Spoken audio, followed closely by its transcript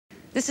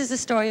This is the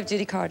story of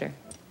Judy Carter.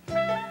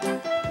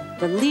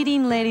 The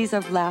leading ladies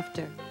of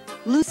laughter: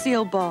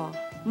 Lucille Ball,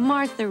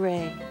 Martha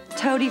Ray,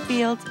 Toady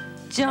Fields,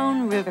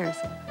 Joan Rivers.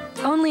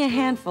 Only a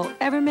handful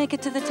ever make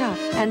it to the top,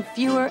 and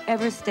fewer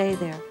ever stay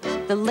there.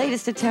 The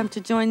latest attempt to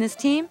join this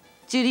team,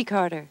 Judy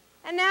Carter.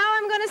 And now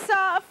I'm going to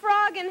saw a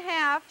frog in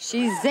half.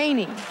 She's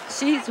zany,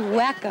 she's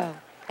wacko,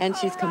 and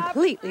she's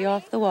completely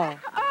off the wall.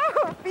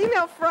 Oh,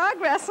 female frog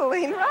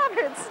wrestling.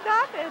 Robert,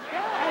 stop it,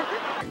 God.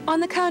 On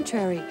the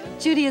contrary,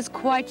 Judy is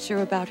quite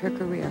sure about her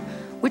career,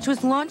 which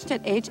was launched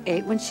at age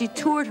 8 when she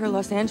toured her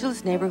Los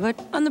Angeles neighborhood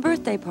on the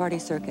birthday party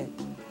circuit.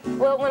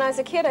 Well, when I was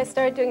a kid, I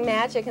started doing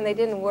magic, and they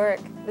didn't work.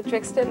 The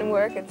tricks didn't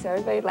work, and so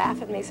everybody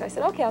laughed at me. So I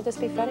said, okay, I'll just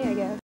be funny, I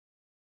guess.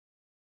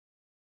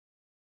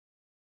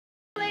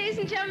 Ladies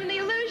and gentlemen, the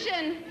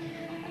illusion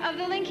of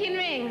the linking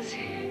rings.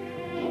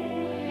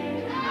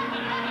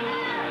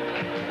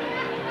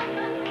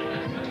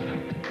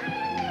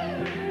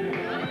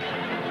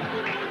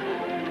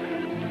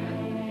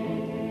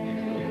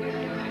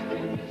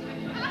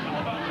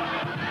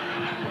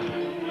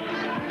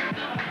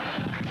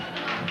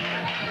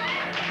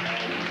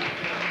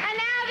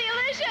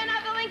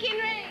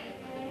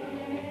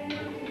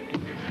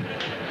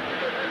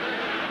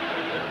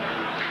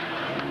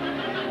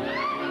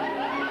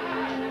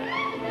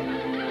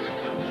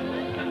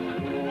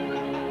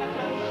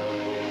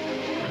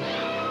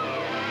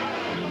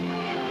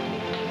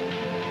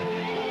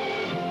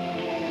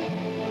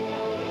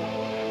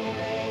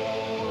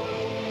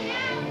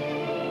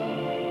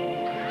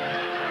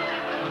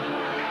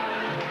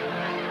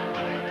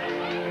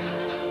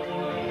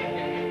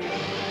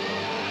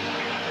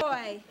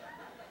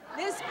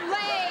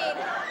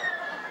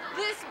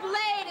 This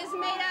blade is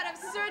made out of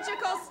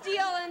surgical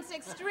steel and it's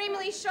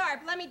extremely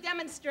sharp. Let me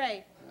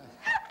demonstrate.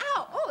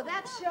 Ow! Oh,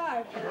 that's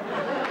sharp.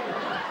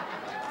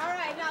 All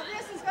right, now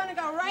this is going to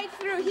go right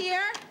through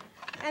here,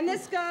 and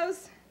this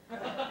goes...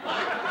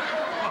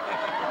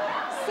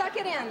 Suck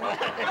it in.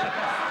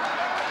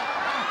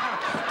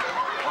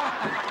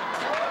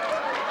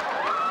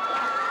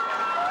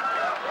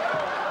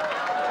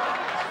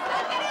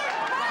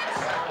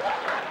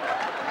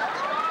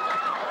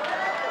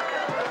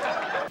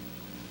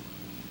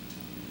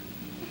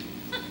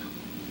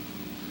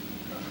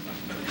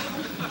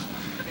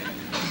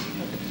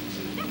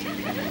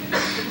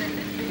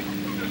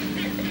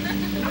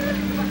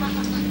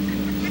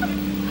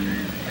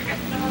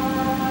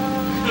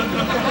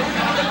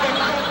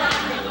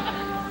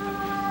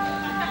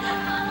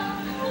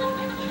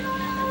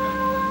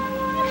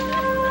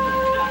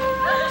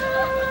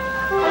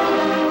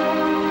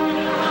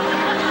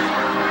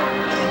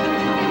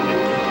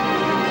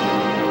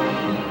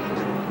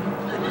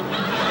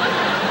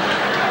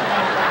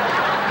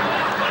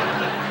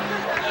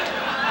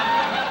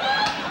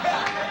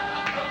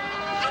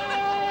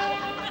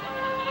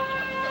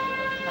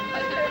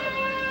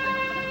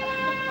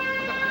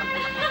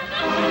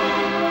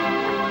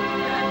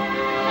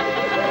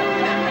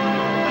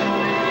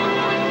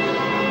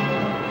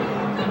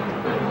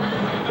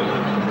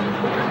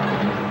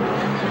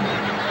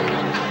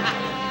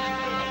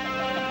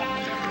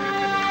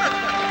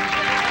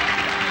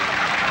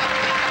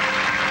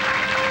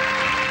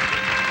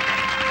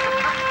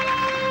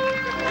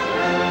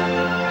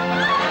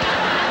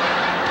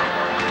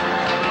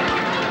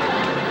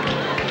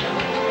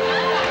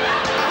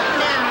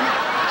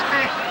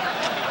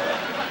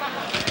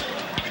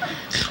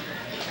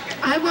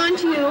 I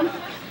want you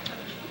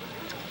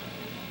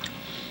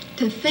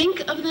to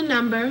think of the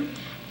number,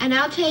 and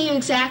I'll tell you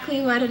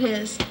exactly what it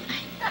is.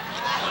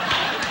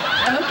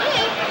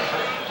 Okay.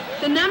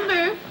 The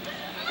number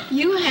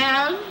you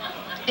have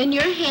in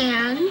your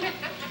hand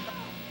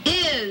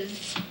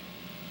is,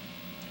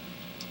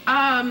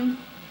 oh,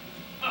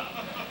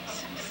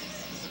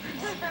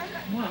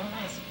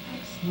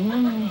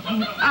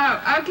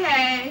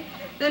 okay.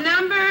 The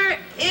number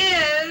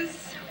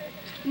is,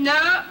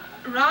 no,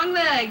 wrong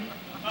leg.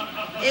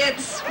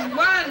 It's 1,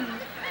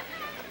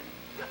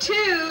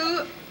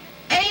 2,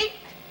 8,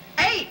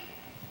 8.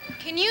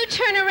 Can you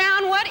turn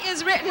around? What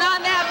is written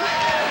on that?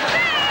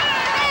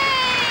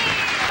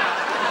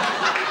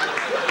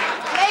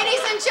 Ladies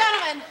and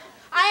gentlemen,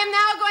 I am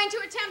now going to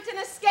attempt an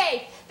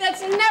escape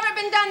that's never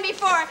been done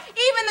before.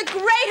 Even the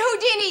great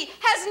Houdini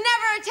has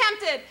never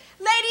attempted.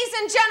 Ladies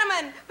and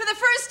gentlemen, for the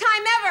first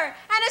time ever,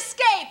 an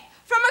escape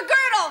from a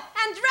girdle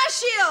and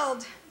dress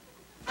shield.